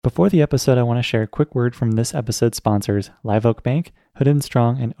Before the episode, I want to share a quick word from this episode's sponsors, Live Oak Bank, Hood &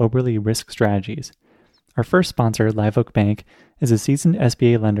 Strong, and Oberle Risk Strategies. Our first sponsor, Live Oak Bank, is a seasoned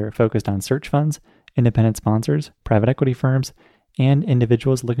SBA lender focused on search funds, independent sponsors, private equity firms, and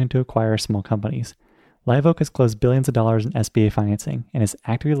individuals looking to acquire small companies. Live Oak has closed billions of dollars in SBA financing and is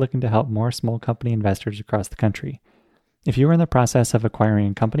actively looking to help more small company investors across the country. If you are in the process of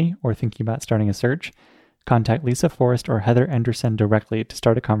acquiring a company or thinking about starting a search, contact Lisa Forrest or Heather Anderson directly to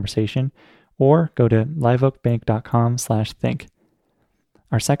start a conversation, or go to liveoakbank.com/think.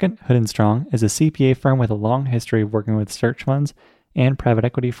 Our second, Hood & Strong, is a CPA firm with a long history of working with search funds and private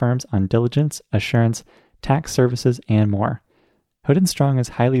equity firms on diligence, assurance, tax services, and more. Hood & Strong is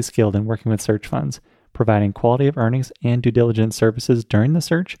highly skilled in working with search funds, providing quality of earnings and due diligence services during the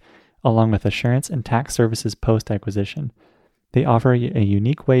search, along with assurance and tax services post-acquisition. They offer a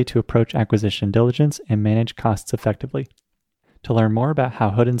unique way to approach acquisition diligence and manage costs effectively. To learn more about how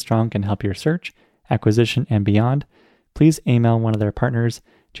Hood & Strong can help your search, acquisition, and beyond, please email one of their partners,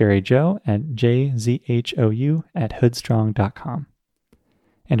 Jerry Joe at jzhou@hoodstrong.com.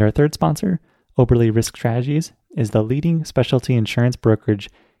 And our third sponsor, Oberle Risk Strategies, is the leading specialty insurance brokerage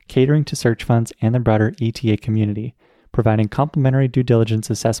catering to search funds and the broader ETA community, providing complimentary due diligence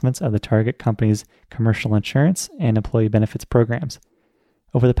assessments of the target company's commercial insurance and employee benefits programs.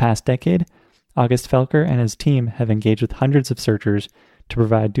 Over the past decade, August Felker and his team have engaged with hundreds of searchers to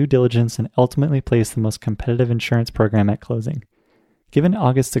provide due diligence and ultimately place the most competitive insurance program at closing. Given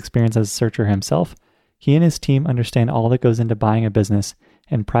August's experience as a searcher himself, he and his team understand all that goes into buying a business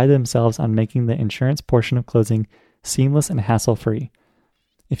and pride themselves on making the insurance portion of closing seamless and hassle-free.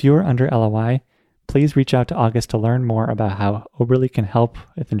 If you are under LOI, please reach out to August to learn more about how Oberle can help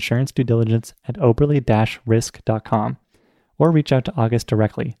with insurance due diligence at oberle-risk.com, or reach out to August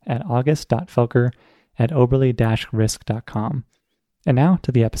directly at august.felker@oberle-risk.com. And now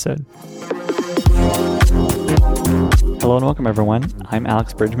to the episode. Hello and welcome everyone. I'm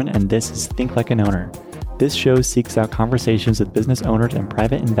Alex Bridgman and this is Think Like an Owner. This show seeks out conversations with business owners and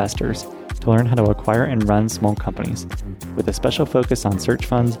private investors to learn how to acquire and run small companies, with a special focus on search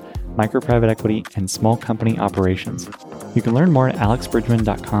funds, micro-private equity, and small company operations. You can learn more at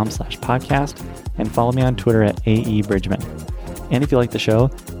alexbridgman.com/podcast and follow me on Twitter at AEBridgman. And if you like the show,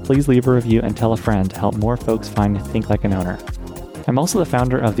 please leave a review and tell a friend to help more folks find Think Like an Owner. I'm also the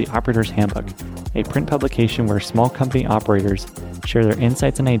founder of The Operator's Handbook, a print publication where small company operators share their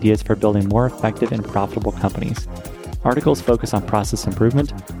insights and ideas for building more effective and profitable companies. Articles focus on process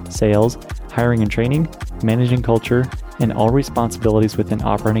improvement, sales, hiring and training, managing culture, and all responsibilities within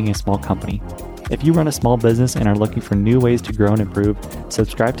operating a small company. If you run a small business and are looking for new ways to grow and improve,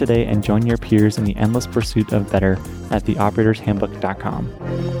 subscribe today and join your peers in the endless pursuit of better at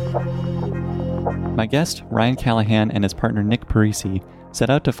theoperatorshandbook.com. My guest, Ryan Callaghan, and his partner Nick Parisi set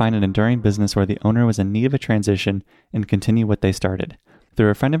out to find an enduring business where the owner was in need of a transition and continue what they started. Through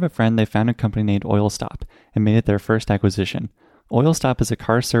a friend of a friend, they found a company named Oilstop and made it their first acquisition. Oilstop is a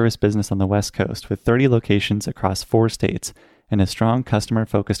car service business on the West Coast with 30 locations across 4 states and a strong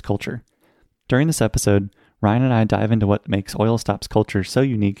customer-focused culture. During this episode, Ryan and I dive into what makes Oilstop's culture so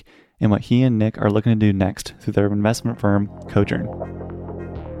unique and what he and Nick are looking to do next through their investment firm, Callaghan.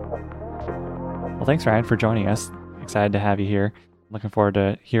 Well, thanks, Ryan, for joining us. Excited to have you here. Looking forward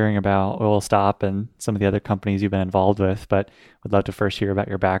to hearing about Oilstop and some of the other companies you've been involved with, but would love to first hear about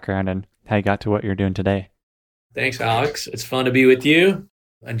your background and how you got to what you're doing today. Thanks, Alex. It's fun to be with you.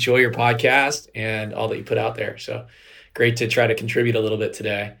 Enjoy your podcast and all that you put out there. So great to try to contribute a little bit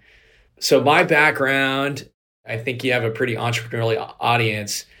today. So my background, I think you have a pretty entrepreneurial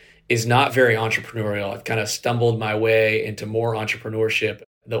audience, is not very entrepreneurial. I've kind of stumbled my way into more entrepreneurship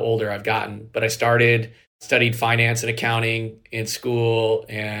the older I've gotten, but I studied finance and accounting in school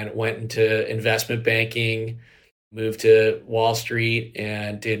and went into investment banking, moved to Wall Street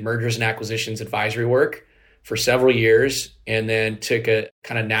and did mergers and acquisitions advisory work for several years, and then took a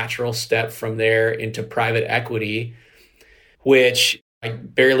kind of natural step from there into private equity, which I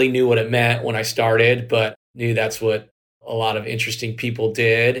barely knew what it meant when I started, but knew that's what a lot of interesting people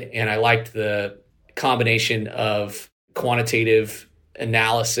did. And I liked the combination of quantitative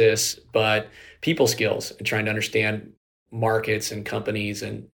analysis, but people skills and trying to understand markets and companies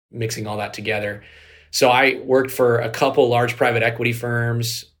and mixing all that together. So I worked for a couple large private equity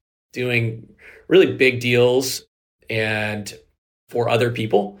firms doing really big deals and for other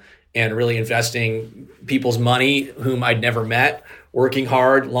people and really investing people's money whom I'd never met, working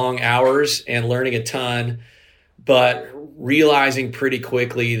hard, long hours and learning a ton, but realizing pretty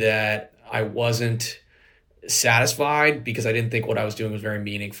quickly that I wasn't satisfied because I didn't think what I was doing was very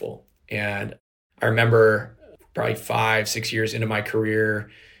meaningful. And I remember probably 5-6 years into my career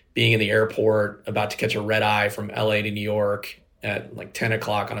being in the airport, about to catch a red eye from LA to New York at like 10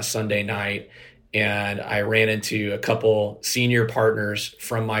 o'clock on a Sunday night. And I ran into a couple senior partners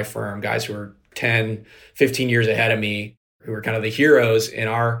from my firm, guys who were 10, 15 years ahead of me, who were kind of the heroes in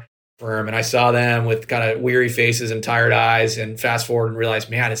our firm. And I saw them with kind of weary faces and tired eyes, and fast forward and realized,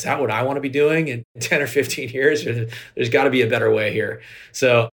 man, is that what I want to be doing in 10 or 15 years? There's got to be a better way here.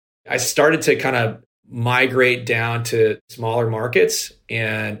 So I started to kind of migrate down to smaller markets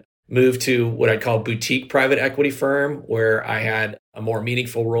and move to what I'd call boutique private equity firm, where I had a more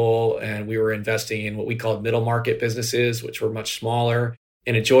meaningful role, and we were investing in what we called middle market businesses, which were much smaller,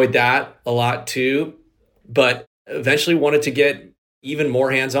 and enjoyed that a lot too. But eventually wanted to get even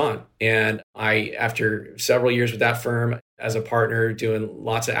more hands-on. And I, after several years with that firm as a partner, doing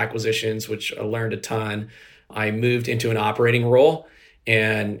lots of acquisitions, which I learned a ton, I moved into an operating role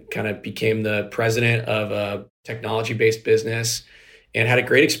and kind of became the president of a technology-based business, and had a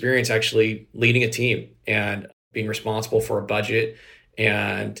great experience actually leading a team and being responsible for a budget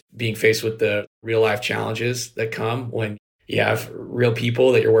and being faced with the real life challenges that come when you have real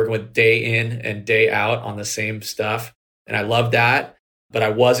people that you're working with day in and day out on the same stuff. And I loved that, but I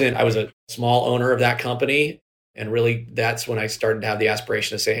was a small owner of that company. And really that's when I started to have the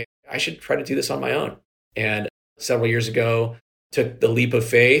aspiration to say, hey, I should try to do this on my own. And several years ago, took the leap of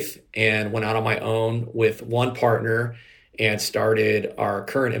faith and went out on my own with one partner and started our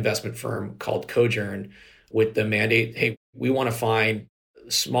current investment firm called Callaghan with the mandate, hey, we want to find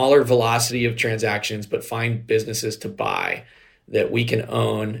smaller velocity of transactions, but find businesses to buy that we can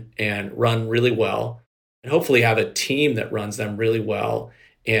own and run really well, and hopefully have a team that runs them really well,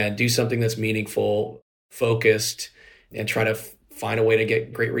 and do something that's meaningful, focused, and try to find a way to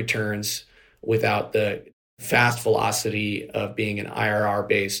get great returns without the fast velocity of being an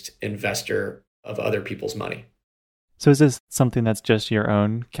IRR-based investor of other people's money. So is this something that's just your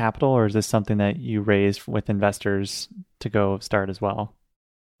own capital, or is this something that you raised with investors to go start as well?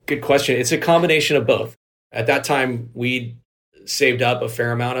 Good question. It's a combination of both. At that time, we saved up a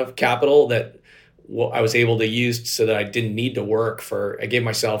fair amount of capital that I was able to use so that I didn't need to work I gave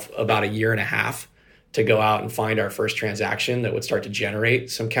myself about a year and a half to go out and find our first transaction that would start to generate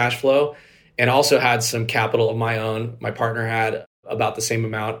some cash flow, and also had some capital of my own. My partner had about the same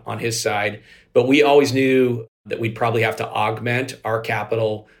amount on his side, but we always knew that we'd probably have to augment our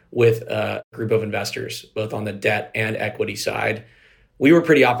capital with a group of investors, both on the debt and equity side. We were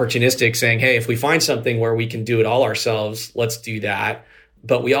pretty opportunistic, saying, hey, if we find something where we can do it all ourselves, let's do that.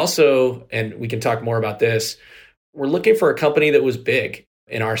 But we also, and we can talk more about this, we're looking for a company that was big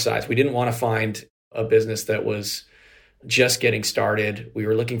in our size. We didn't want to find a business that was just getting started. We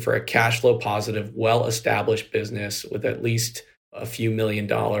were looking for a cash flow positive, well-established business with at least a few $1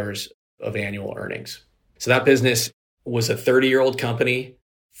 million of annual earnings. So that business was a 30-year-old company,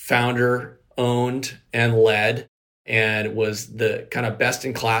 founder owned and led, and was the kind of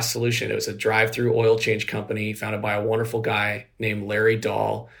best-in-class solution. It was a drive-through oil change company founded by a wonderful guy named Larry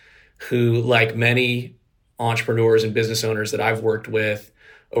Dahl, who, like many entrepreneurs and business owners that I've worked with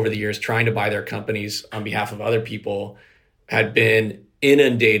over the years trying to buy their companies on behalf of other people, had been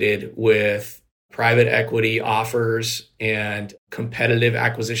inundated with private equity offers and competitive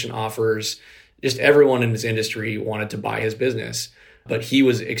acquisition offers. Just everyone in this industry wanted to buy his business, but he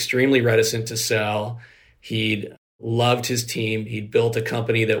was extremely reticent to sell. He'd loved his team. He'd built a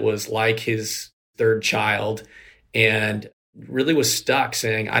company that was like his third child, and really was stuck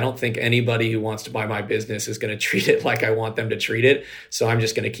saying, I don't think anybody who wants to buy my business is going to treat it like I want them to treat it. So I'm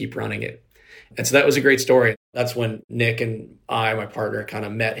just going to keep running it. And so that was a great story. That's when Nick and my partner, kind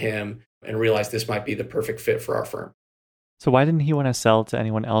of met him and realized this might be the perfect fit for our firm. So why didn't he want to sell to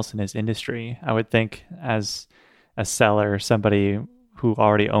anyone else in his industry? I would think as a seller, somebody who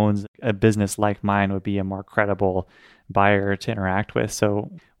already owns a business like mine would be a more credible buyer to interact with.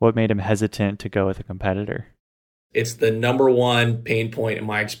 So what made him hesitant to go with a competitor? It's the number one pain point in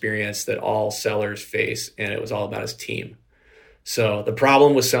my experience that all sellers face, and it was all about his team. So the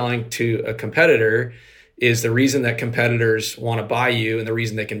problem with selling to a competitor is the reason that competitors want to buy you, and the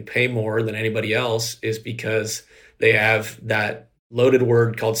reason they can pay more than anybody else, is because they have that loaded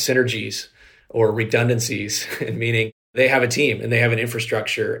word called synergies or redundancies, meaning they have a team and they have an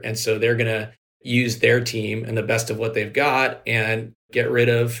infrastructure. And so they're going to use their team and the best of what they've got and get rid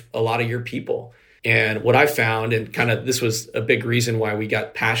of a lot of your people. And what I found, and kind of this was a big reason why we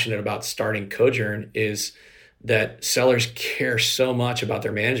got passionate about starting Callaghan, is that sellers care so much about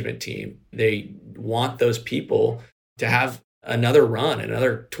their management team. They want those people to have another run,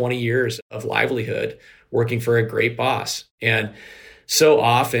 another 20 years of livelihood working for a great boss. And so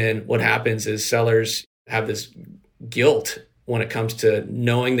often what happens is sellers have this guilt when it comes to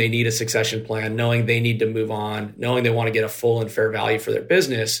knowing they need a succession plan, knowing they need to move on, knowing they want to get a full and fair value for their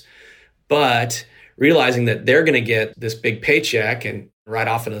business, but realizing that they're going to get this big paycheck and right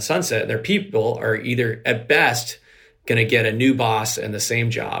off into the sunset. Their people are either at best going to get a new boss and the same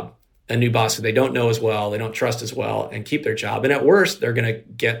job, a new boss who they don't know as well, they don't trust as well, and keep their job. And at worst, they're going to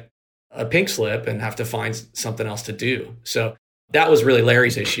get a pink slip and have to find something else to do. So that was really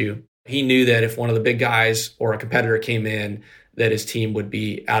Larry's issue. He knew that if one of the big guys or a competitor came in, that his team would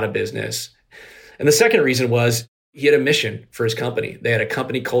be out of business. And the second reason was he had a mission for his company. They had a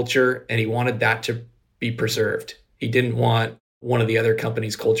company culture, and he wanted that to be preserved. He didn't want one of the other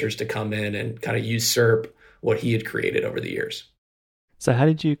company's cultures to come in and kind of usurp what he had created over the years. So how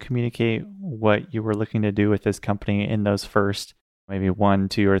did you communicate what you were looking to do with this company in those first maybe 1,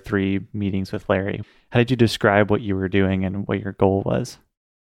 2, or 3 meetings with Larry? How did you describe what you were doing and what your goal was?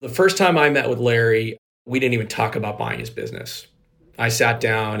 The first time I met with Larry, we didn't even talk about buying his business. I sat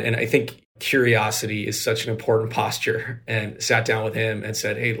down, and I think curiosity is such an important posture, and sat down with him and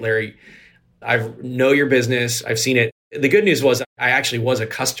said, "Hey, Larry, I know your business. I've seen it." The good news was I actually was a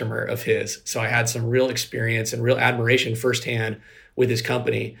customer of his. So I had some real experience and real admiration firsthand with his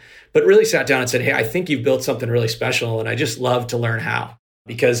company, but really sat down and said, "Hey, I think you've built something really special, and I just love to learn how,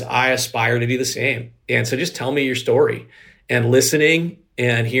 because I aspire to do the same. And so just tell me your story." And listening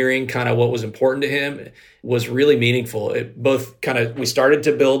and hearing kind of what was important to him was really meaningful. It both we started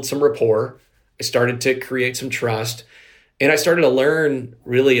to build some rapport. I started to create some trust, and I started to learn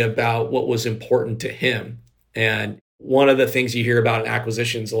really about what was important to him. And one of the things you hear about in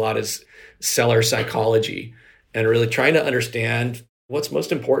acquisitions a lot is seller psychology, and really trying to understand what's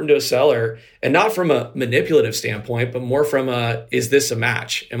most important to a seller, and not from a manipulative standpoint, but more from is this a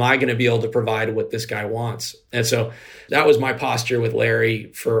match? Am I going to be able to provide what this guy wants? And so that was my posture with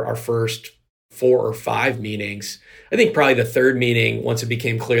Larry for our first 4 or 5 meetings. I think probably the third meeting, once it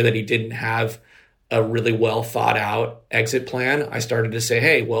became clear that he didn't have a really well thought out exit plan, I started to say,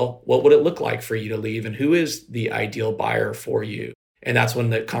 "Hey, well, what would it look like for you to leave? And who is the ideal buyer for you?" And that's when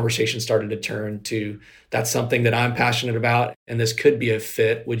the conversation started to turn to, that's something that I'm passionate about, and this could be a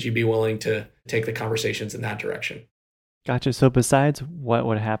fit. Would you be willing to take the conversations in that direction? Gotcha. So besides what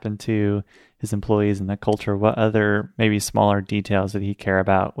would happen to his employees and the culture, what other maybe smaller details did he care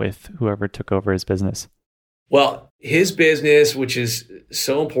about with whoever took over his business? Well, his business, which is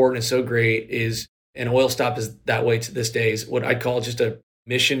so important and so great, and Oilstop is that way to this day, is what I'd call just a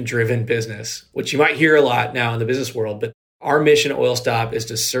mission-driven business, which you might hear a lot now in the business world. But our mission at Oilstop is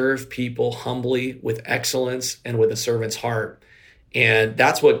to serve people humbly with excellence and with a servant's heart. And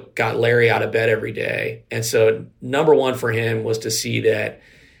that's what got Larry out of bed every day. And so number one for him was to see that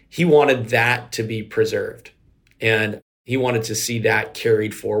he wanted that to be preserved. And he wanted to see that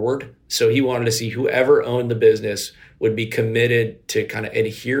carried forward. So he wanted to see whoever owned the business would be committed to kind of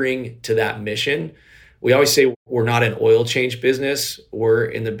adhering to that mission. We always say we're not an oil change business. We're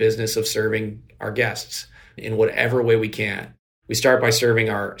in the business of serving our guests in whatever way we can. We start by serving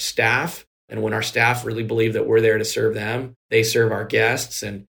our staff. And when our staff really believe that we're there to serve them, they serve our guests.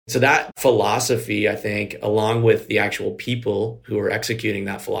 And so that philosophy, I think, along with the actual people who are executing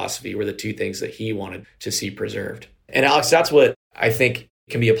that philosophy, were the 2 things that he wanted to see preserved. And Alex, that's what I think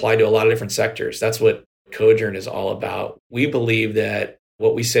can be applied to a lot of different sectors. That's what Cojourn is all about. We believe that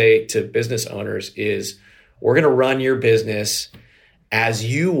what we say to business owners is, we're going to run your business as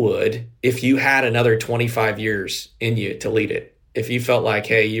you would if you had another 25 years in you to lead it. If you felt like,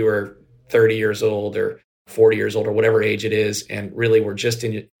 hey, you were 30 years old or 40 years old or whatever age it is, and really were just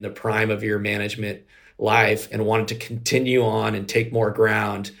in the prime of your management life and wanted to continue on and take more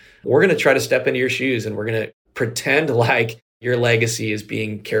ground, we're going to try to step into your shoes, and we're going to pretend like your legacy is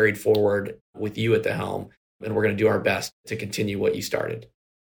being carried forward with you at the helm. And we're going to do our best to continue what you started.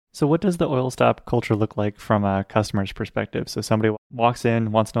 So what does the Oilstop culture look like from a customer's perspective? So somebody walks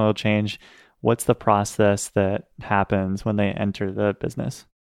in, wants an oil change. What's the process that happens when they enter the business?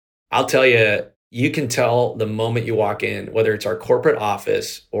 I'll tell you, you can tell the moment you walk in, whether it's our corporate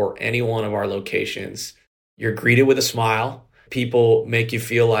office or any one of our locations, you're greeted with a smile. People make you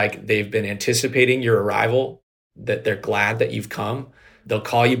feel like they've been anticipating your arrival, that they're glad that you've come. They'll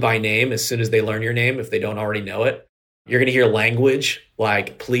call you by name as soon as they learn your name if they don't already know it. You're going to hear language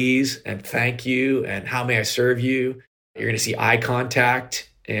like please and thank you and how may I serve you. You're going to see eye contact,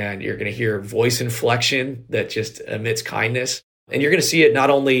 and you're going to hear voice inflection that just emits kindness. And you're going to see it not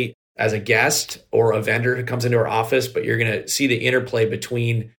only as a guest or a vendor who comes into our office, but you're going to see the interplay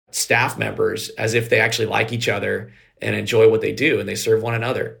between staff members as if they actually like each other and enjoy what they do and they serve one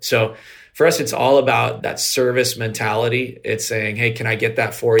another. So for us, it's all about that service mentality. It's saying, hey, can I get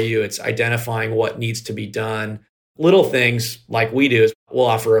that for you? It's identifying what needs to be done. Little things like we do is we'll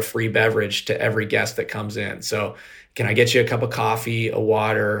offer a free beverage to every guest that comes in. So can I get you a cup of coffee, a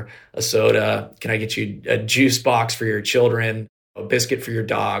water, a soda? Can I get you a juice box for your children, a biscuit for your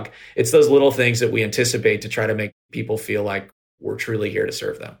dog? It's those little things that we anticipate to try to make people feel like we're truly here to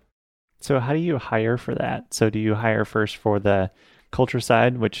serve them. So how do you hire for that? So do you hire first for the culture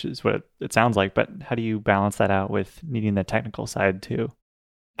side, which is what it sounds like, but how do you balance that out with needing the technical side too?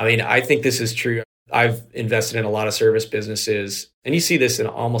 I mean, I think this is true. I've invested in a lot of service businesses, and you see this in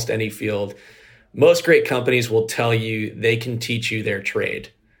almost any field. Most great companies will tell you they can teach you their trade,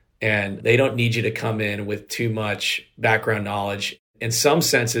 and they don't need you to come in with too much background knowledge. In some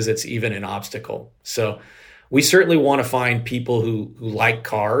senses, it's even an obstacle. So we certainly want to find people who like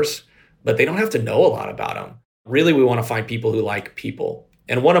cars, but they don't have to know a lot about them. Really, we want to find people who like people.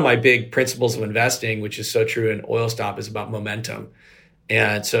 And one of my big principles of investing, which is so true in Oilstop, is about momentum.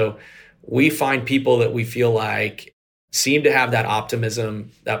 And so we find people that we feel like seem to have that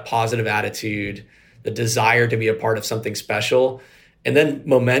optimism, that positive attitude, the desire to be a part of something special. And then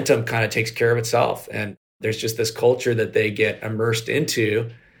momentum kind of takes care of itself. And there's just this culture that they get immersed into.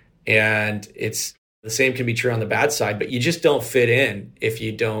 And it's the same can be true on the bad side, but you just don't fit in if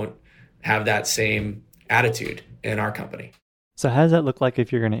you don't have that same attitude in our company. So how does that look like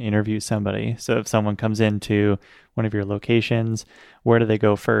if you're going to interview somebody? So if someone comes into one of your locations, where do they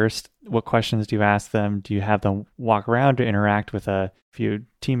go first? What questions do you ask them? Do you have them walk around or interact with a few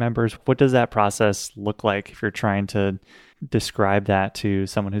team members? What does that process look like if you're trying to describe that to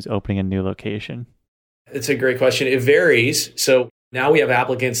someone who's opening a new location? It's a great question. It varies. So now we have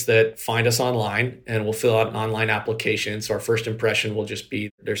applicants that find us online and we'll fill out an online application. So our first impression will just be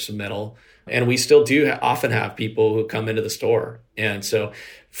their submittal. And we still do often have people who come into the store. And so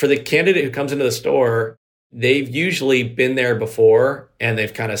for the candidate who comes into the store, they've usually been there before and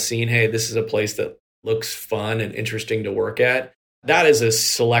they've kind of seen, hey, this is a place that looks fun and interesting to work at. That is a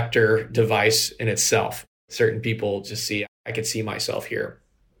selector device in itself. Certain people just see, I could see myself here.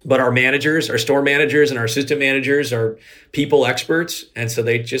 But our managers, our store managers and our assistant managers are people experts. And so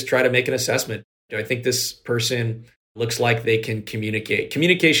they just try to make an assessment. Do I think this person looks like they can communicate?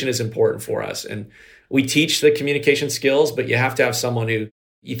 Communication is important for us. And we teach the communication skills, but you have to have someone who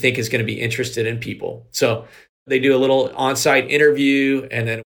you think is going to be interested in people. So they do a little on-site interview. And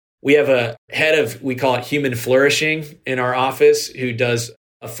then we have a head of, we call it human flourishing in our office, who does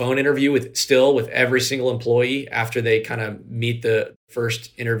a phone interview with every single employee after they kind of meet the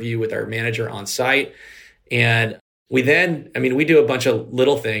first interview with our manager on site. And we then, we do a bunch of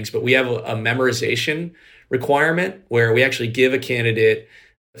little things, but we have a memorization requirement where we actually give a candidate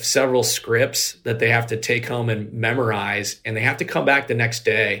several scripts that they have to take home and memorize, and they have to come back the next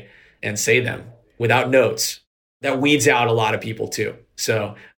day and say them without notes. That weeds out a lot of people too.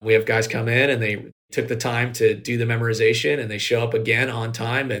 So we have guys come in and they took the time to do the memorization and they show up again on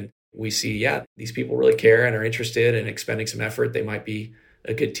time, and we see, yeah, these people really care and are interested in expending some effort. They might be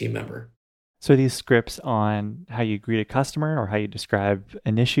a good team member. So these scripts on how you greet a customer or how you describe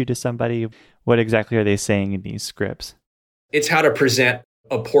an issue to somebody, what exactly are they saying in these scripts? It's how to present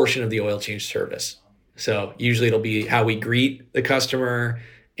a portion of the oil change service. So usually it'll be how we greet the customer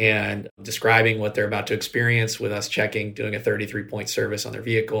and describing what they're about to experience with us checking, doing a 33-point service on their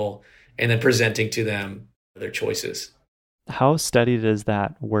vehicle, and then presenting to them their choices. How studied is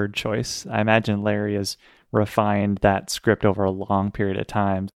that word choice? I imagine Larry has refined that script over a long period of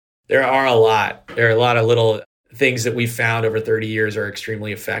time. There are a lot. There are a lot of little things that we've found over 30 years are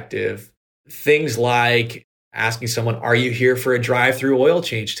extremely effective. Things like asking someone, are you here for a drive-through oil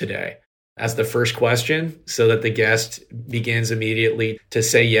change today? As the first question, so that the guest begins immediately to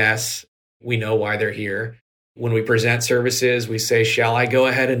say yes. We know why they're here. When we present services, we say, shall I go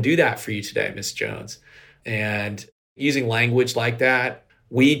ahead and do that for you today, Ms. Jones? And using language like that,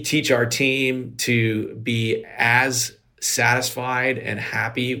 we teach our team to be as satisfied and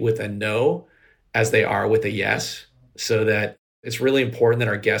happy with a no as they are with a yes, so that it's really important that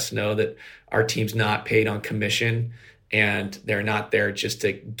our guests know that our team's not paid on commission and they're not there just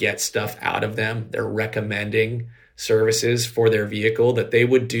to get stuff out of them. They're recommending services for their vehicle that they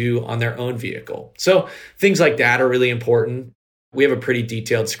would do on their own vehicle. So things like that are really important. We have a pretty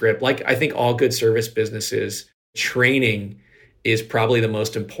detailed script. Like I think all good service businesses, training is probably the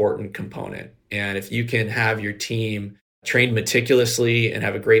most important component. And if you can have your team trained meticulously and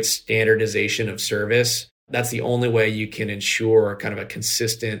have a great standardization of service, that's the only way you can ensure kind of a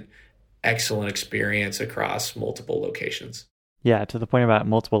consistent, excellent experience across multiple locations. Yeah, to the point about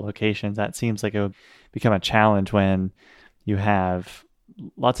multiple locations, that seems like it would become a challenge when you have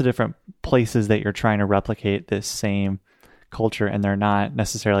lots of different places that you're trying to replicate this same culture and they're not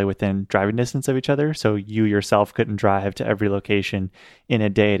necessarily within driving distance of each other. So you yourself couldn't drive to every location in a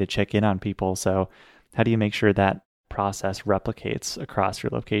day to check in on people. So how do you make sure that process replicates across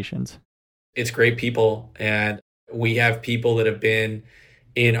your locations? It's great people. And we have people that have been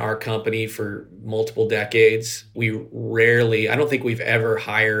in our company for multiple decades. I don't think we've ever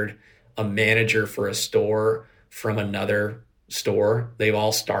hired a manager for a store from another store. They've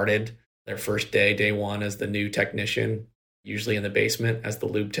all started their first day one as the new technician, usually in the basement as the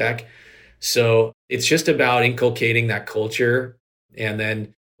lube tech. So it's just about inculcating that culture and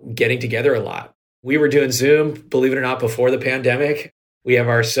then getting together a lot. We were doing Zoom, believe it or not, before the pandemic. We have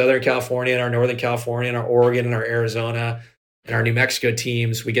our Southern California and our Northern California and our Oregon and our Arizona and our New Mexico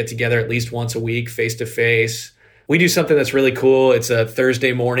teams. We get together at least once a week, face to face. We do something that's really cool. It's a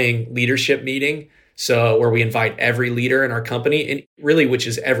Thursday morning leadership meeting. So where we invite every leader in our company, and really, which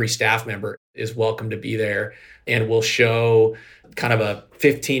is every staff member is welcome to be there. And we'll show kind of a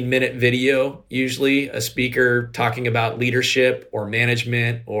 15-minute video, usually a speaker talking about leadership or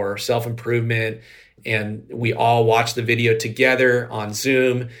management or self-improvement. And we all watch the video together on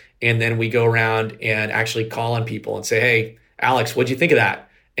Zoom. And then we go around and actually call on people and say, hey, Alex, what'd you think of that?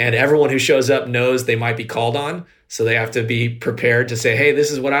 And everyone who shows up knows they might be called on. So they have to be prepared to say, hey,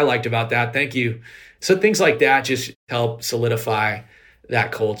 this is what I liked about that. Thank you. So things like that just help solidify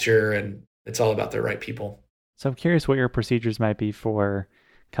that culture. And it's all about the right people. So I'm curious what your procedures might be for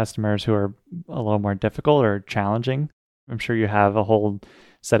customers who are a little more difficult or challenging. I'm sure you have a whole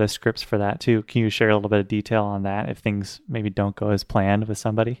set of scripts for that too. Can you share a little bit of detail on that if things maybe don't go as planned with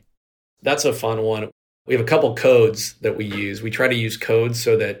somebody? That's a fun one. We have a couple codes that we use. We try to use codes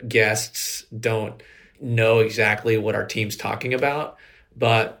so that guests don't know exactly what our team's talking about.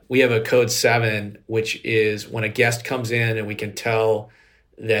 But we have a code 7, which is when a guest comes in and we can tell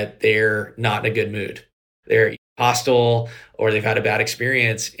that they're not in a good mood. They're hostile or they've had a bad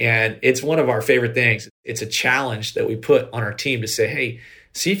experience. And it's one of our favorite things. It's a challenge that we put on our team to say, hey,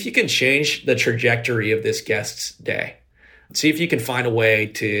 see if you can change the trajectory of this guest's day. See if you can find a way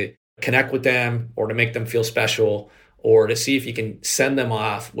to connect with them or to make them feel special or to see if you can send them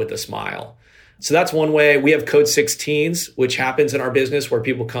off with a smile. So that's one way. We have code 16s, which happens in our business where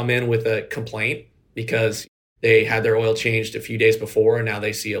people come in with a complaint because they had their oil changed a few days before and now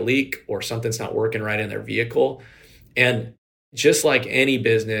they see a leak or something's not working right in their vehicle. And just like any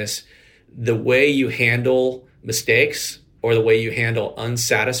business, the way you handle mistakes or the way you handle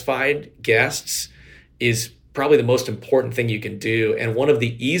unsatisfied guests is probably the most important thing you can do. And one of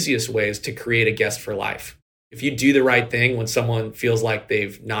the easiest ways to create a guest for life. If you do the right thing when someone feels like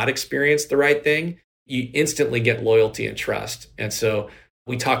they've not experienced the right thing, you instantly get loyalty and trust. And so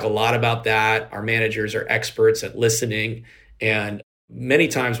we talk a lot about that. Our managers are experts at listening. And many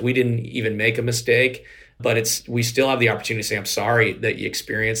times we didn't even make a mistake, but we still have the opportunity to say, I'm sorry that you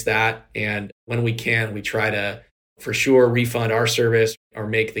experienced that. And when we can, we try to, for sure, refund our service or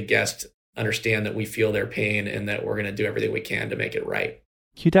make the guest understand that we feel their pain and that we're going to do everything we can to make it right.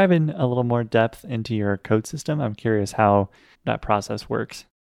 Can you dive in a little more depth into your code system? I'm curious how that process works.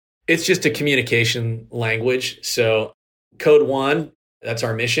 It's just a communication language. So code 1, that's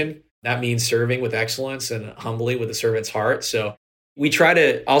our mission. That means serving with excellence and humbly with a servant's heart. So we try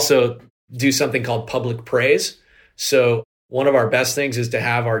to also do something called public praise. So one of our best things is to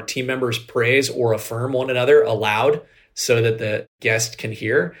have our team members praise or affirm one another aloud so that the guest can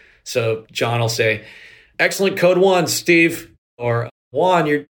hear. So John will say, excellent code 1, Steve, or Juan,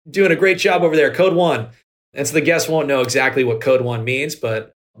 you're doing a great job over there, code 1. And so the guests won't know exactly what code 1 means,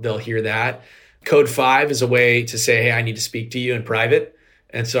 but they'll hear that. Code 5 is a way to say, hey, I need to speak to you in private.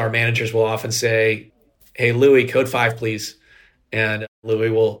 And so our managers will often say, hey, Louis, code 5, please. And Louis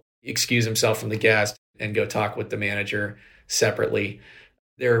will excuse himself from the guest and go talk with the manager separately.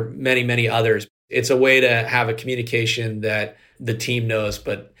 There are many, many others. It's a way to have a communication that the team knows,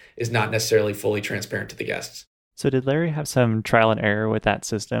 but is not necessarily fully transparent to the guests. So did Larry have some trial and error with that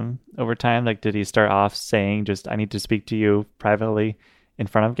system over time? Like, did he start off saying just, I need to speak to you privately in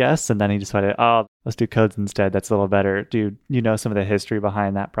front of guests? And then he decided, oh, let's do codes instead. That's a little better. Do you know some of the history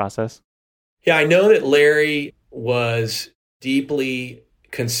behind that process? Yeah, I know that Larry was deeply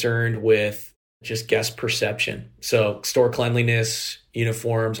concerned with just guest perception. So store cleanliness,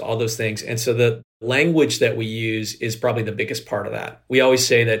 uniforms, all those things. And so the language that we use is probably the biggest part of that. We always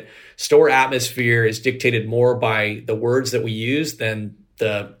say that store atmosphere is dictated more by the words that we use than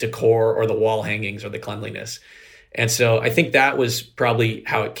the decor or the wall hangings or the cleanliness. And so I think that was probably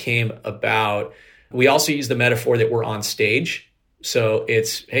how it came about. We also use the metaphor that we're on stage. So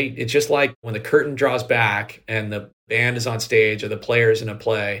it's just like when the curtain draws back and the band is on stage or the players in a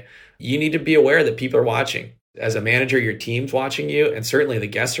play, you need to be aware that people are watching. As a manager, your team's watching you, and certainly the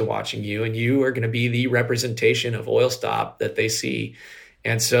guests are watching you, and you are going to be the representation of Oilstop that they see.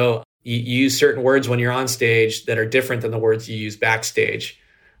 And so you use certain words when you're on stage that are different than the words you use backstage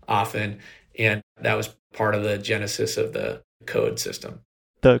often. And that was part of the genesis of the code system.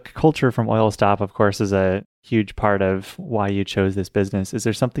 The culture from Oilstop, of course, is a huge part of why you chose this business. Is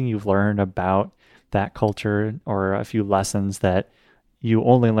there something you've learned about that culture or a few lessons that you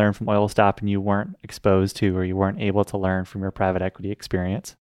only learned from Oilstop and you weren't exposed to or you weren't able to learn from your private equity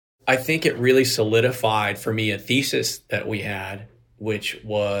experience? I think it really solidified for me a thesis that we had, which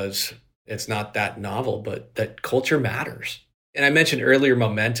was, it's not that novel, but that culture matters. And I mentioned earlier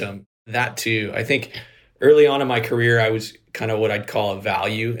momentum, that too. I think early on in my career, I was kind of what I'd call a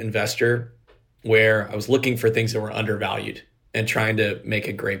value investor, where I was looking for things that were undervalued and trying to make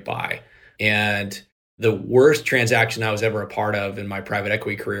a great buy. And the worst transaction I was ever a part of in my private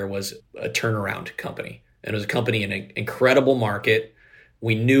equity career was a turnaround company. And it was a company in an incredible market.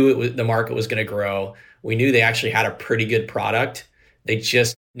 We knew the market was going to grow. We knew they actually had a pretty good product. They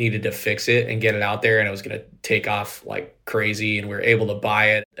just needed to fix it and get it out there, and it was going to take off like crazy. And we were able to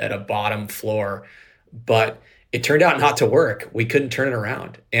buy it at a bottom floor. But it turned out not to work. We couldn't turn it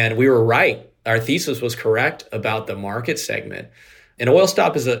around. And we were right. Our thesis was correct about the market segment. And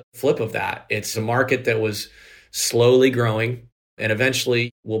Oilstop is a flip of that. It's a market that was slowly growing and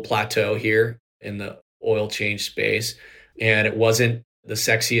eventually will plateau here in the oil change space. And it wasn't the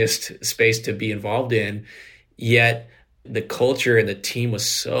sexiest space to be involved in, yet the culture and the team was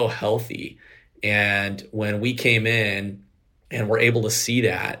so healthy. And when we came in and were able to see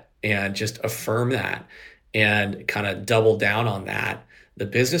that and just affirm that and kind of double down on that, the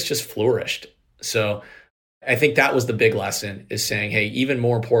business just flourished. So I think that was the big lesson, is saying, hey, even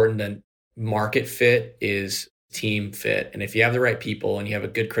more important than market fit is team fit. And if you have the right people and you have a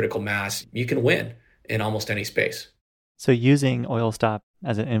good critical mass, you can win in almost any space. So using Oilstop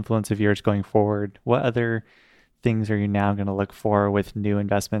as an influence of yours going forward, what other things are you now going to look for with new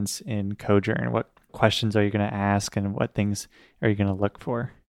investments in Cojourn? What questions are you going to ask and what things are you going to look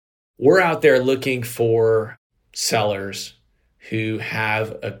for? We're out there looking for sellers who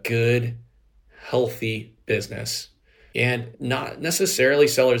have a good, healthy business, and not necessarily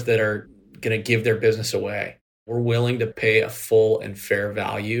sellers that are going to give their business away. We're willing to pay a full and fair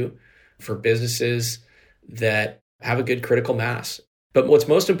value for businesses that have a good critical mass. But what's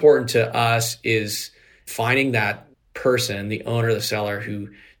most important to us is finding that person, the owner, the seller, who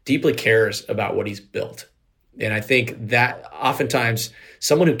deeply cares about what he's built. And I think that oftentimes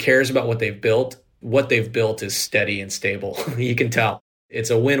someone who cares about what they've built is steady and stable. You can tell. It's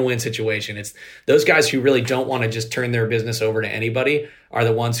a win-win situation. It's those guys who really don't want to just turn their business over to anybody are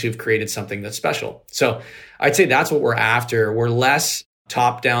the ones who've created something that's special. So I'd say that's what we're after. We're less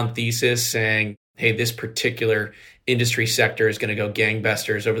top-down thesis saying, hey, this particular industry sector is going to go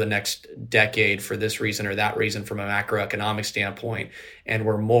gangbusters over the next decade for this reason or that reason from a macroeconomic standpoint. And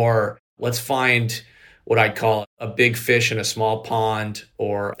we're more, let's find what I'd call a big fish in a small pond,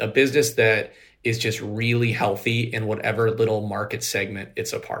 or a business that is just really healthy in whatever little market segment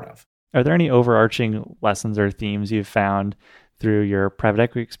it's a part of. Are there any overarching lessons or themes you've found through your private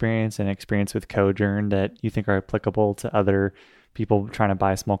equity experience and experience with Cojourn that you think are applicable to other people trying to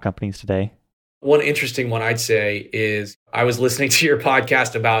buy small companies today? One interesting one I'd say is I was listening to your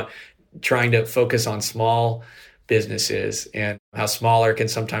podcast about trying to focus on small businesses and how smaller can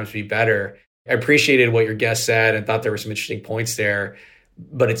sometimes be better. I appreciated what your guest said and thought there were some interesting points there,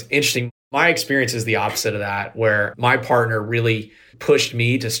 but it's interesting. My experience is the opposite of that, where my partner really pushed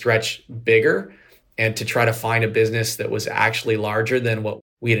me to stretch bigger and to try to find a business that was actually larger than what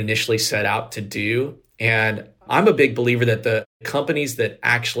we had initially set out to do. And I'm a big believer that the companies that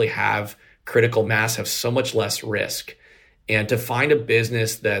actually have critical mass have so much less risk. And to find a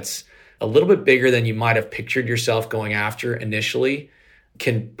business that's a little bit bigger than you might have pictured yourself going after initially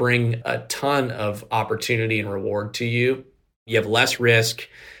can bring a ton of opportunity and reward to you. You have less risk.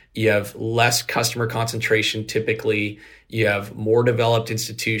 You have less customer concentration typically. You have more developed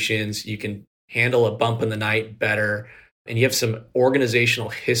institutions. You can handle a bump in the night better. And you have some organizational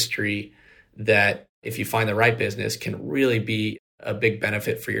history that, if you find the right business, can really be a big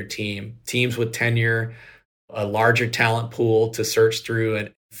benefit for your team. Teams with tenure, a larger talent pool to search through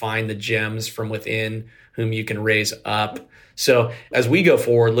and find the gems from within whom you can raise up. So as we go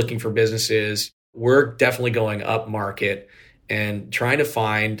forward looking for businesses, we're definitely going up market and trying to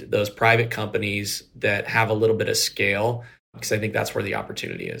find those private companies that have a little bit of scale, because I think that's where the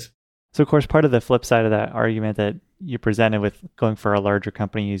opportunity is. So, of course, part of the flip side of that argument that you presented with going for a larger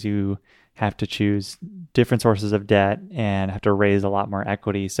company is you have to choose different sources of debt and have to raise a lot more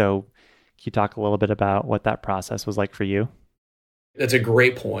equity. So Can you talk a little bit about what that process was like for you? That's a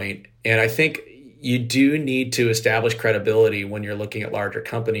great point. And I think you do need to establish credibility when you're looking at larger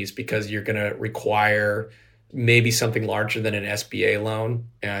companies because you're going to require maybe something larger than an SBA loan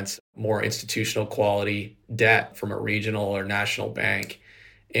and it's more institutional quality debt from a regional or national bank.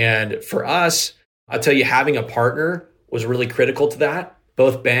 And for us, I'll tell you, having a partner was really critical to that.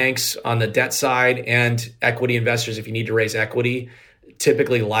 Both banks on the debt side and equity investors, if you need to raise equity,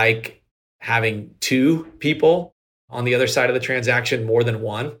 typically like having two people on the other side of the transaction more than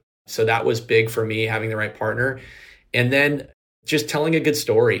one. So that was big for me, having the right partner. And then just telling a good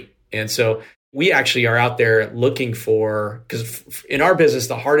story. And so we actually are out there looking for, because in our business,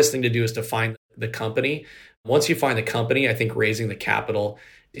 the hardest thing to do is to find the company. Once you find the company, I think raising the capital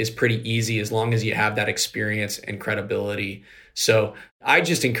is pretty easy as long as you have that experience and credibility. So I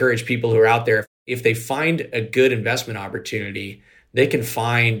just encourage people who are out there, if they find a good investment opportunity, they can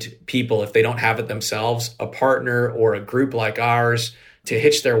find people, if they don't have it themselves, a partner or a group like ours to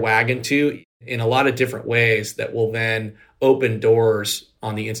hitch their wagon to in a lot of different ways that will then open doors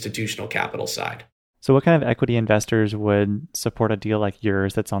on the institutional capital side. So what kind of equity investors would support a deal like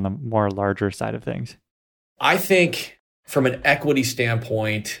yours that's on the more larger side of things? I think from an equity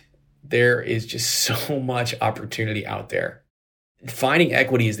standpoint, there is just so much opportunity out there. Finding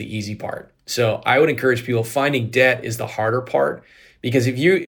equity is the easy part. So I would encourage people, finding debt is the harder part, because if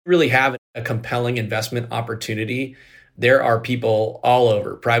you really have a compelling investment opportunity, there are people all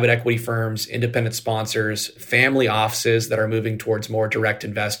over, private equity firms, independent sponsors, family offices that are moving towards more direct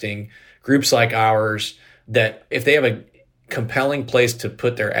investing, groups like ours, that if they have a compelling place to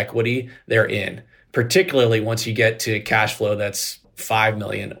put their equity, they're in, particularly once you get to cash flow that's 5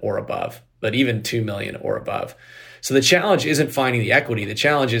 million or above, but even 2 million or above. So the challenge isn't finding the equity. The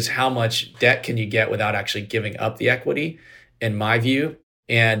challenge is how much debt can you get without actually giving up the equity, in my view.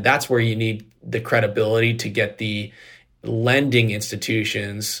 And that's where you need the credibility to get the lending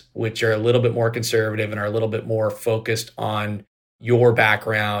institutions, which are a little bit more conservative and are a little bit more focused on your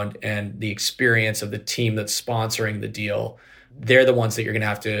background and the experience of the team that's sponsoring the deal. They're the ones that you're going to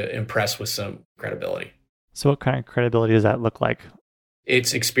have to impress with some credibility. So what kind of credibility does that look like?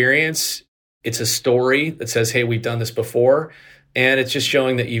 It's experience. It's a story that says, hey, we've done this before. And it's just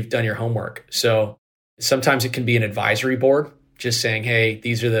showing that you've done your homework. So sometimes it can be an advisory board, just saying, hey,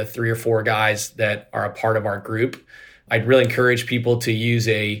 these are the 3 or 4 guys that are a part of our group. I'd really encourage people to use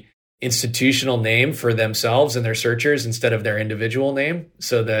a institutional name for themselves and their searchers instead of their individual name,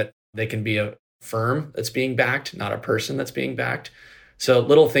 so that they can be a firm that's being backed, not a person that's being backed. So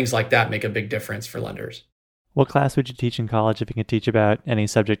little things like that make a big difference for lenders. What class would you teach in college if you could teach about any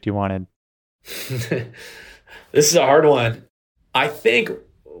subject you wanted? This is a hard one. I think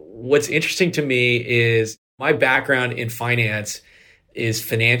what's interesting to me is my background in finance is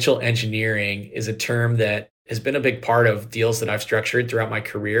financial engineering is a term that has been a big part of deals that I've structured throughout my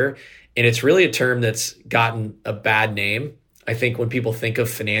career. And it's really a term that's gotten a bad name. I think when people think of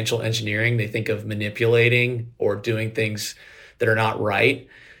financial engineering, they think of manipulating or doing things that are not right.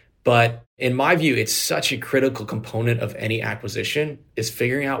 But in my view, it's such a critical component of any acquisition is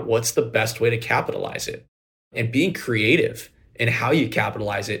figuring out what's the best way to capitalize it. And being creative in how you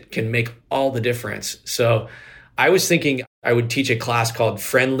capitalize it can make all the difference. So I was thinking I would teach a class called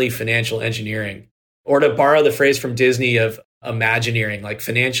Friendly Financial Engineering, or to borrow the phrase from Disney of Imagineering, like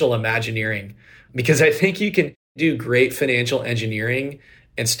financial Imagineering, because I think you can do great financial engineering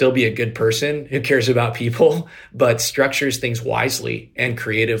and still be a good person who cares about people, but structures things wisely and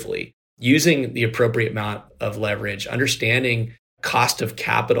creatively, using the appropriate amount of leverage, understanding cost of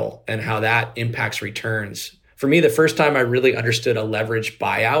capital and how that impacts returns. For me, the first time I really understood a leverage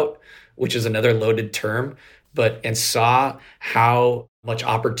buyout, which is another loaded term, and saw how much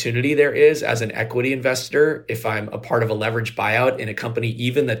opportunity there is as an equity investor if I'm a part of a leverage buyout in a company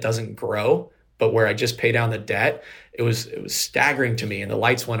even that doesn't grow, but where I just pay down the debt, it was staggering to me and the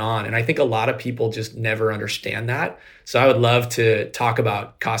lights went on. And I think a lot of people just never understand that. So I would love to talk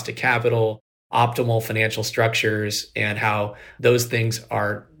about cost of capital, optimal financial structures, and how those things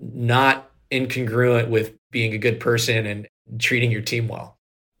are not incongruent with being a good person and treating your team well.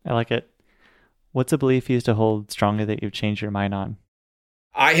 I like it. What's a belief you used to hold strongly that you've changed your mind on?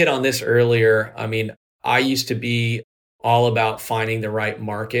 I hit on this earlier. I mean, I used to be all about finding the right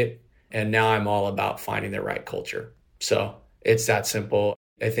market, and now I'm all about finding the right culture. So it's that simple.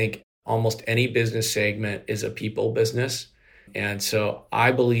 I think almost any business segment is a people business. And so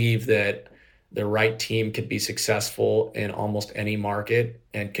I believe that the right team could be successful in almost any market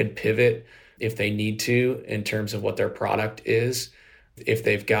and could pivot if they need to in terms of what their product is. If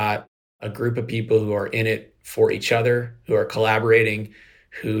they've got a group of people who are in it for each other, who are collaborating,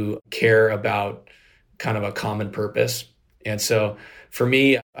 who care about kind of a common purpose. And so for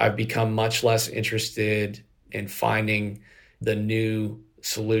me, I've become much less interested in finding the new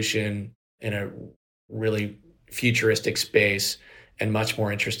solution in a really futuristic space and much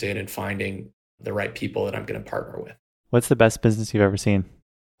more interested in finding the right people that I'm going to partner with. What's the best business you've ever seen?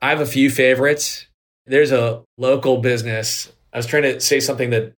 I have a few favorites. There's a local business. I was trying to say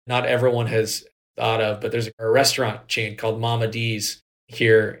something that not everyone has thought of, but there's a restaurant chain called Mama D's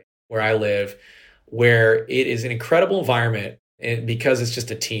here where I live, where it is an incredible environment and because it's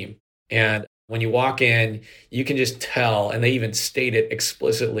just a team. And when you walk in, you can just tell, and they even state it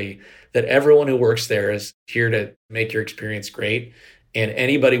explicitly, that everyone who works there is here to make your experience great, and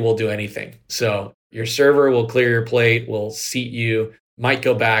anybody will do anything. So your server will clear your plate, will seat you, might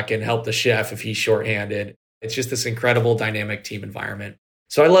go back and help the chef if he's shorthanded. It's just this incredible dynamic team environment.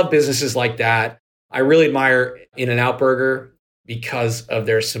 So I love businesses like that. I really admire In-N-Out Burger because of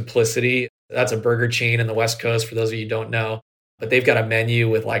their simplicity. That's a burger chain in the West Coast, for those of you who don't know. But they've got a menu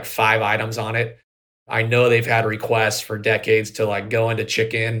with like 5 items on it. I know they've had requests for decades to like go into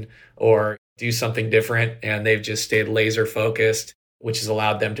chicken or do something different, and they've just stayed laser focused, which has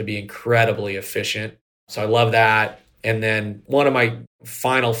allowed them to be incredibly efficient. So I love that. And then one of my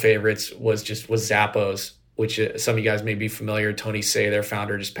final favorites was Zappos, which some of you guys may be familiar. Tony Hsieh, their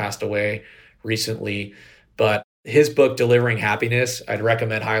founder, just passed away recently. But his book, Delivering Happiness, I'd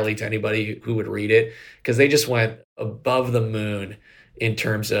recommend highly to anybody who would read it, because they just went above the moon in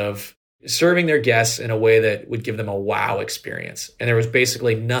terms of serving their guests in a way that would give them a wow experience. And there was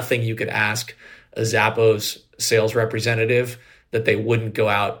basically nothing you could ask a Zappos sales representative that they wouldn't go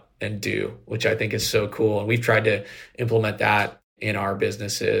out and do, which I think is so cool. And we've tried to implement that in our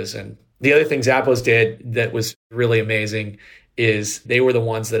businesses. And the other thing Zappos did that was really amazing is they were the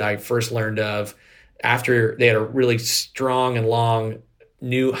ones that I first learned of after they had a really strong and long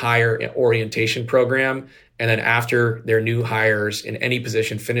new hire orientation program. And then after their new hires in any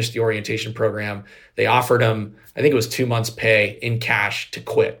position finished the orientation program, they offered them, I think it was 2 months pay in cash to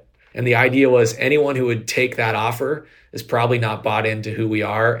quit. And the idea was anyone who would take that offer is probably not bought into who we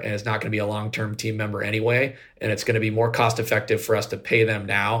are and is not going to be a long-term team member anyway. And it's going to be more cost effective for us to pay them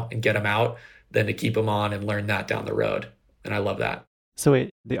now and get them out than to keep them on and learn that down the road. And I love that. So wait,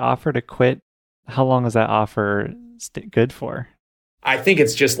 the offer to quit, how long is that offer good for? I think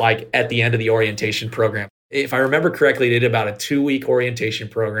it's just like at the end of the orientation program. If I remember correctly, they did about a 2-week orientation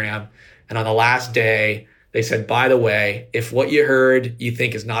program. And on the last day, they said, by the way, if what you heard you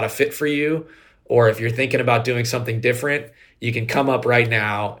think is not a fit for you, or if you're thinking about doing something different, you can come up right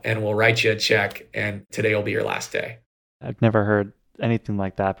now and we'll write you a check, and today will be your last day. I've never heard anything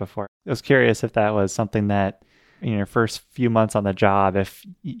like that before. I was curious if that was something that in your first few months on the job, if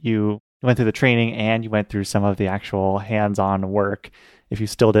you went through the training and you went through some of the actual hands-on work, if you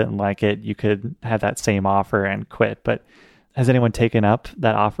still didn't like it, you could have that same offer and quit. But has anyone taken up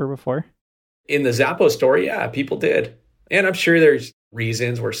that offer before? In the Zappos story, yeah, people did. And I'm sure there's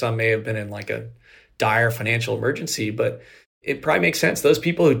reasons where some may have been in like a dire financial emergency, but it probably makes sense. Those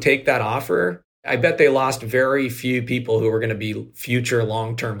people who take that offer, I bet they lost very few people who were going to be future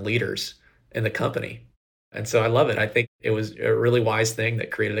long-term leaders in the company. And so I love it. I think it was a really wise thing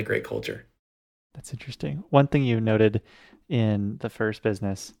that created a great culture. That's interesting. One thing you noted in the first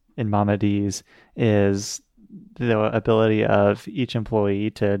business in Mama D's is the ability of each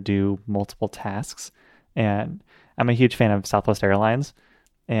employee to do multiple tasks. And I'm a huge fan of Southwest Airlines,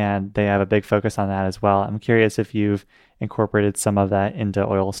 and they have a big focus on that as well. I'm curious if you've incorporated some of that into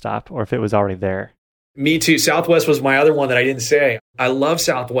Oilstop or if it was already there. Me too. Southwest was my other one that I didn't say. I love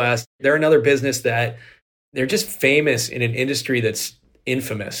Southwest. They're another business that they're just famous in an industry that's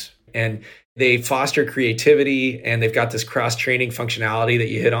infamous. And they foster creativity, and they've got this cross-training functionality that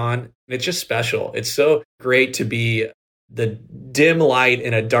you hit on. It's just special. It's so great to be the dim light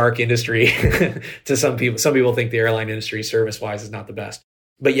in a dark industry to some people. Some people think the airline industry service-wise is not the best.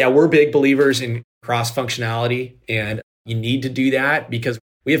 But yeah, we're big believers in cross-functionality, and you need to do that because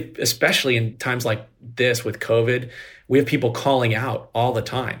we have, especially in times like this with COVID, we have people calling out all the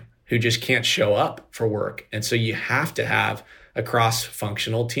time who just can't show up for work. And so you have to have a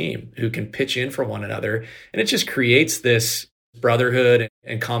cross-functional team who can pitch in for one another. And it just creates this brotherhood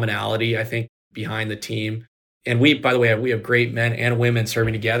and commonality, I think, behind the team. And we, by the way, we have great men and women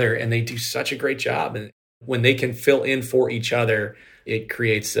serving together, and they do such a great job. And when they can fill in for each other, it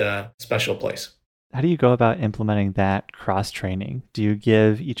creates a special place. How do you go about implementing that cross-training? Do you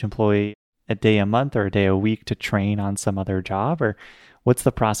give each employee a day a month or a day a week to train on some other job? Or what's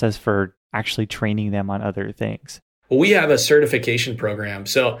the process for actually training them on other things? Well, we have a certification program.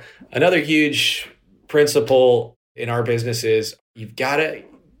 So another huge principle in our business is you've got to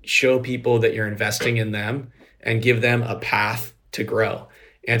show people that you're investing in them and give them a path to grow.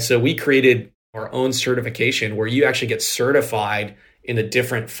 And so we created our own certification where you actually get certified in the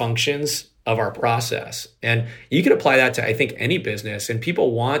different functions of our process. And you can apply that to, I think, any business. And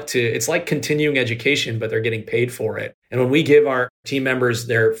people want to, it's like continuing education, but they're getting paid for it. And when we give our team members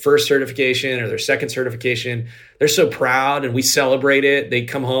their first certification or their second certification, they're so proud and we celebrate it. They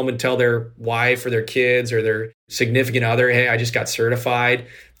come home and tell their wife or their kids or their significant other, hey, I just got certified.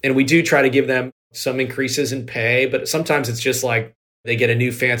 And we do try to give them some increases in pay, but sometimes it's just like they get a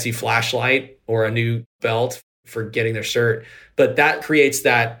new fancy flashlight or a new belt for getting their cert. But that creates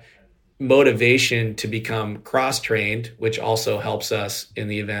that motivation to become cross-trained, which also helps us in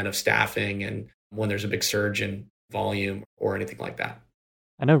the event of staffing and when there's a big surge in volume or anything like that.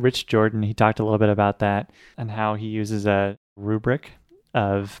 I know Rich Jordan, he talked a little bit about that and how he uses a rubric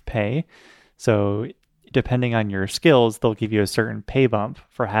of pay. So depending on your skills, they'll give you a certain pay bump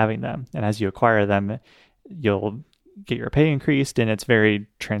for having them. And as you acquire them, you'll get your pay increased, and it's very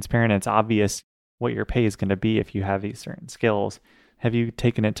transparent. It's obvious what your pay is going to be if you have these certain skills. Have you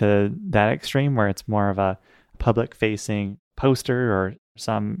taken it to that extreme where it's more of a public facing poster or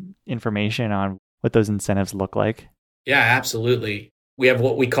some information on what those incentives look like? Yeah, absolutely. We have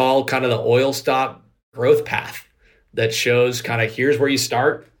what we call kind of the Oilstop growth path that shows kind of here's where you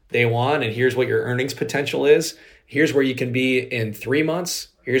start day one, and here's what your earnings potential is. Here's where you can be in 3 months.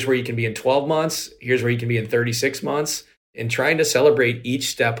 Here's where you can be in 12 months. Here's where you can be in 36 months. And trying to celebrate each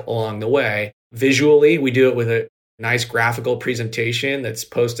step along the way. Visually, we do it with a nice graphical presentation that's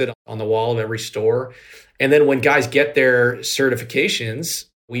posted on the wall of every store. And then when guys get their certifications,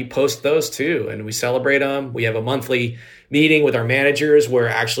 we post those too, and we celebrate them. We have a monthly meeting with our managers where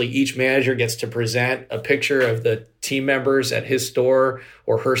actually each manager gets to present a picture of the team members at his store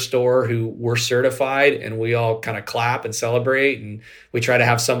or her store who were certified, and we all kind of clap and celebrate. And we try to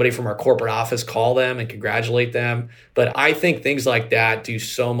have somebody from our corporate office call them and congratulate them. But I think things like that do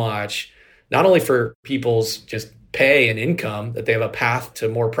so much, not only for people's just pay and income, that they have a path to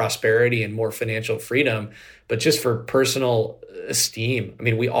more prosperity and more financial freedom, but just for personal esteem. I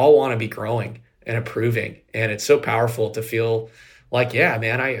mean, we all want to be growing and improving. And it's so powerful to feel like, yeah,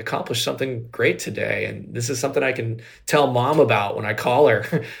 man, I accomplished something great today. And this is something I can tell mom about when I call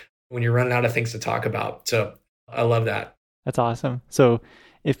her when you're running out of things to talk about. So I love that. That's awesome. So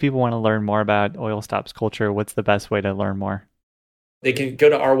if people want to learn more about Oilstop's culture, what's the best way to learn more? They can go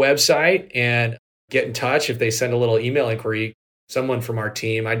to our website and get in touch. If they send a little email inquiry, someone from our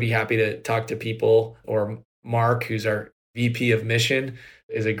team, I'd be happy to talk to people. Or Mark, who's our VP of mission,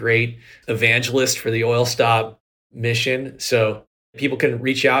 is a great evangelist for the Oilstop mission. So people can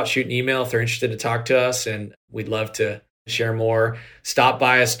reach out, shoot an email if they're interested to talk to us, and we'd love to share more. Stop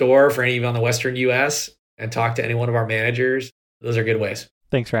by a store for any of you on the Western US and talk to any one of our managers. Those are good ways.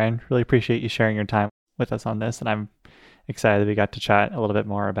 Thanks, Ryan. Really appreciate you sharing your time with us on this. And I'm excited that we got to chat a little bit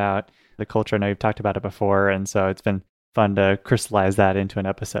more about the culture. I know you've talked about it before, and so it's been fun to crystallize that into an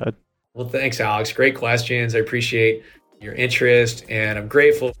episode. Well, thanks, Alex. Great questions. I appreciate your interest, and I'm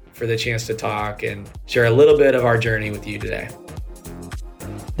grateful for the chance to talk and share a little bit of our journey with you today.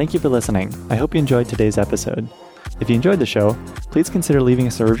 Thank you for listening. I hope you enjoyed today's episode. If you enjoyed the show, please consider leaving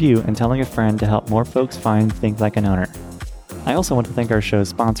us a review and telling a friend to help more folks find Think Like an Owner. I also want to thank our show's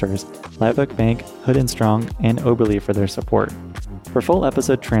sponsors, Live Oak Bank, Hood & Strong, and Oberly for their support. For full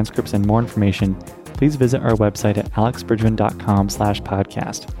episode transcripts and more information, please visit our website at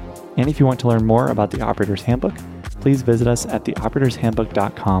alexbridgman.com/podcast. And if you want to learn more about the Operator's Handbook, please visit us at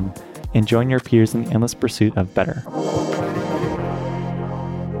theoperatorshandbook.com and join your peers in the endless pursuit of better.